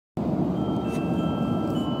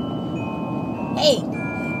Hey,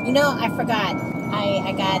 you know, I forgot.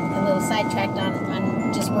 I got a little sidetracked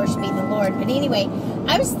on just worshiping the Lord. But anyway,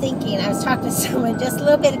 I was talking to someone just a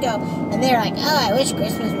little bit ago, and they're like, oh, I wish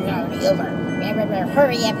Christmas was already over.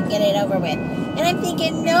 Hurry up and get it over with. And I'm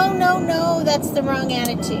thinking, no, that's the wrong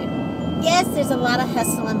attitude. Yes, there's a lot of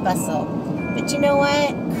hustle and bustle. But you know what?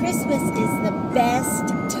 Christmas is the best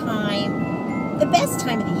time of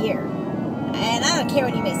the year. And I don't care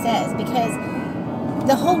what anybody says, because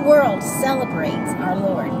the whole world celebrates our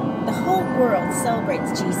Lord. The whole world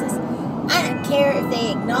celebrates Jesus. I don't care if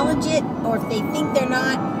they acknowledge it or if they think they're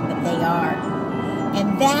not, but they are.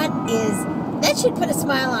 And that should put a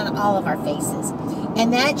smile on all of our faces.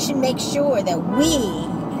 And that should make sure that we,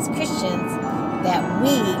 as Christians, that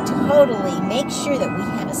we totally make sure that we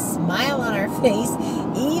have a smile on our face,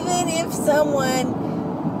 even if someone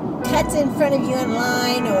cuts in front of you in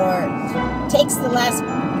line or takes the last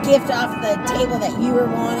gift off the table that you were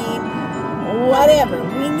wanting. Whatever.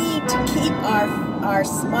 We need to keep our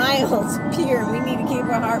smiles pure. We need to keep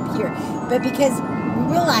our heart pure. But because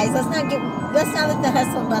we realize, let's not let the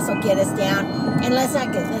hustle and bustle get us down, and let's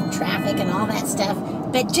not get the traffic and all that stuff.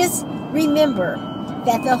 But just remember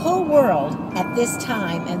that the whole world at this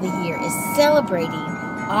time of the year is celebrating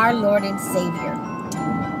our Lord and Savior,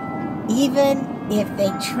 even if they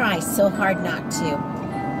try so hard not to.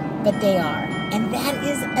 But they are. And that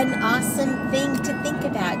is an awesome thing to think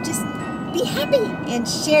about. Just be happy and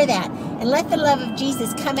share that. And let the love of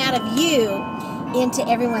Jesus come out of you into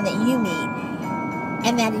everyone that you meet.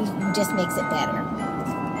 And that just makes it better.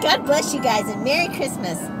 God bless you guys, and Merry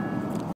Christmas.